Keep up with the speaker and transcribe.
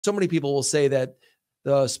So many people will say that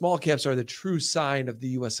the small caps are the true sign of the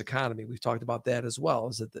US economy. We've talked about that as well.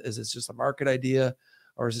 Is it just a market idea,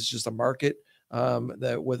 or is it just a market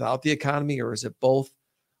that without the economy, or is it both?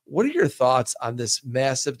 What are your thoughts on this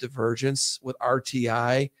massive divergence with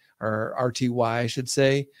RTI or RTY, I should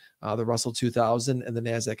say, the Russell 2000 and the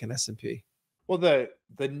NASDAQ and S&P? Well,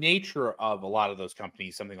 the nature of a lot of those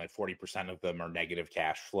companies, something like 40% of them are negative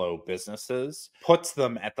cash flow businesses, puts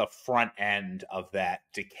them at the front end of that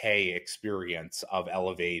decay experience of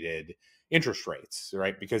elevated interest rates,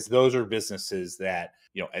 right? Because those are businesses that,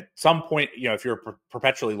 at some point, if you're a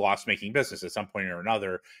perpetually loss-making business, at some point or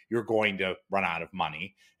another, you're going to run out of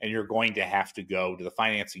money and you're going to have to go to the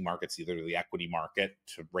financing markets, either the equity market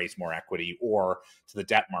to raise more equity or to the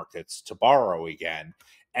debt markets to borrow again.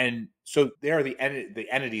 And so they are the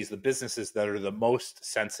entities, the businesses that are the most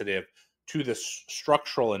sensitive to the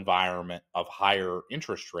structural environment of higher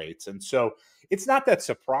interest rates. And so it's not that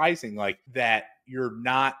surprising, like, that you're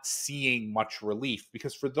not seeing much relief,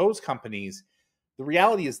 because for those companies, the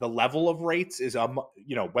reality is the level of rates is,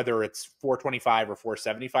 whether it's 425 or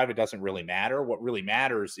 475, it doesn't really matter. What really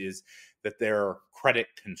matters is that they're credit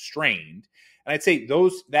constrained. And I'd say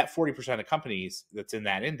that 40% of companies that's in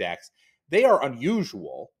that index, they are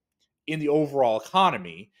unusual in the overall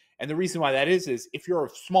economy. And the reason why that is if you're a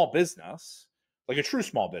small business, like a true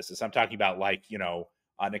small business, I'm talking about like,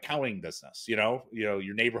 an accounting business,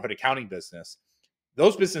 your neighborhood accounting business,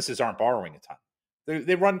 those businesses aren't borrowing a ton.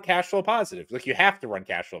 They run cash flow positive. Like, you have to run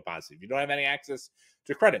cash flow positive. You don't have any access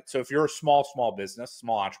to credit. So if you're a small business,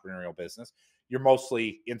 small entrepreneurial business, you're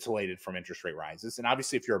mostly insulated from interest rate rises. And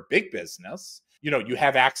obviously, if you're a big business, you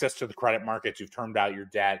have access to the credit markets, you've termed out your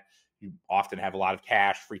debt, you often have a lot of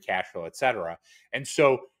cash, free cash flow, et cetera. And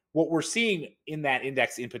so what we're seeing in that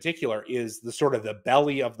index in particular is the sort of the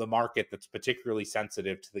belly of the market that's particularly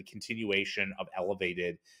sensitive to the continuation of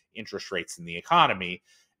elevated interest rates in the economy.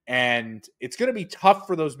 And it's going to be tough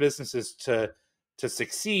for those businesses to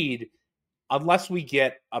succeed unless we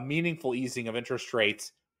get a meaningful easing of interest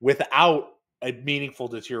rates without a meaningful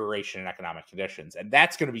deterioration in economic conditions. And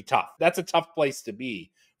that's going to be tough. That's a tough place to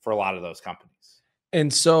be for a lot of those companies.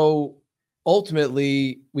 And so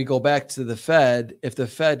ultimately, we go back to the Fed. If the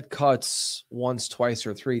Fed cuts once, twice,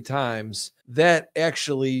 or three times, that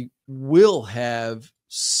actually will have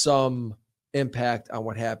some impact on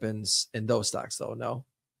what happens in those stocks, though, no?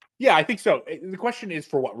 Yeah, I think so. The question is,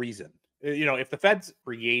 for what reason? If the Fed's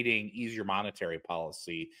creating easier monetary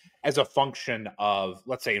policy as a function of,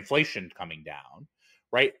 let's say, inflation coming down,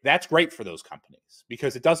 right? That's great for those companies,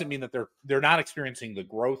 because it doesn't mean that they're not experiencing the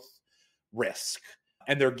growth risk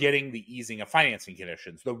and they're getting the easing of financing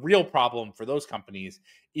conditions. The real problem for those companies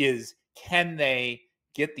is, can they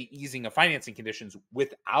get the easing of financing conditions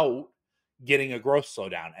without getting a growth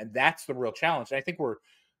slowdown? And that's the real challenge. And I think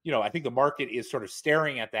I think the market is sort of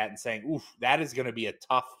staring at that and saying, oof, that's going to be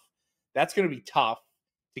tough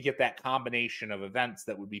to get that combination of events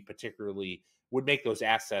that would make those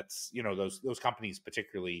assets, those companies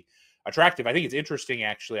particularly attractive. I think it's interesting,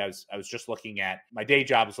 actually. I was just looking at, my day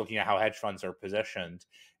job is looking at how hedge funds are positioned,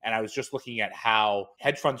 and I was just looking at how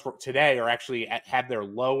hedge funds today are actually have their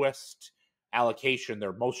lowest allocation,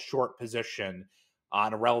 their most short position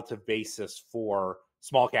on a relative basis for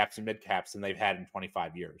small caps and mid caps than they've had in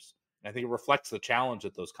 25 years. And I think it reflects the challenge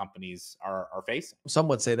that those companies are facing. Some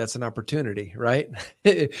would say that's an opportunity, right?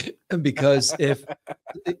 Because if,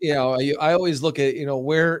 I always look at,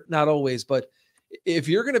 where, not always, but if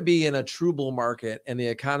you're going to be in a true bull market and the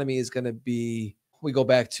economy is going to be, we go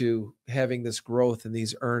back to having this growth and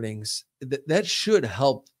these earnings, that should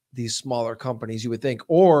help these smaller companies, you would think.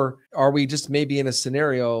 Or are we just maybe in a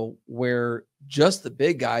scenario where just the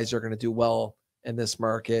big guys are going to do well in this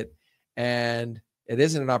market, and it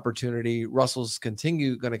isn't an opportunity? Russell's going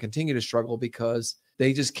to continue to struggle because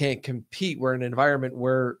they just can't compete. We're in an environment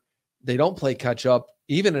where they don't play catch up,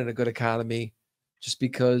 even in a good economy, just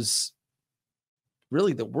because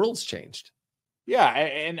really the world's changed. Yeah,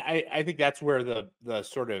 and I think that's where the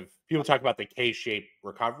sort of, people talk about the K-shaped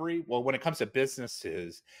recovery. Well, when it comes to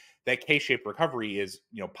businesses, that K-shaped recovery is,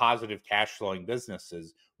 positive cash flowing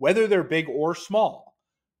businesses, whether they're big or small,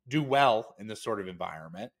 do well in this sort of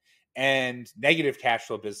environment. And negative cash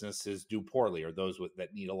flow businesses do poorly, or those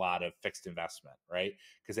that need a lot of fixed investment, right?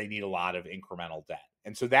 Because they need a lot of incremental debt.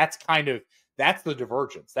 And so that's the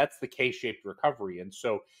divergence. That's the K-shaped recovery. And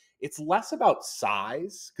so it's less about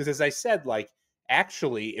size, because, as I said, like,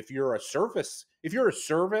 actually, if you're a service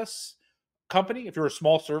company, if you're a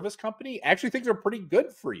small service company, actually things are pretty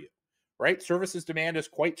good for you, right? Services demand is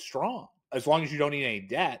quite strong. as long as you don't need any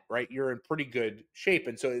debt, right, you're in pretty good shape.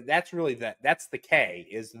 And so that's really that's the K,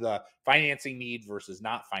 is the financing need versus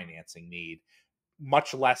not financing need,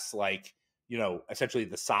 much less like, essentially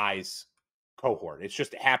the size cohort. It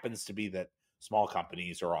just happens to be that small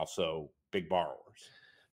companies are also big borrowers.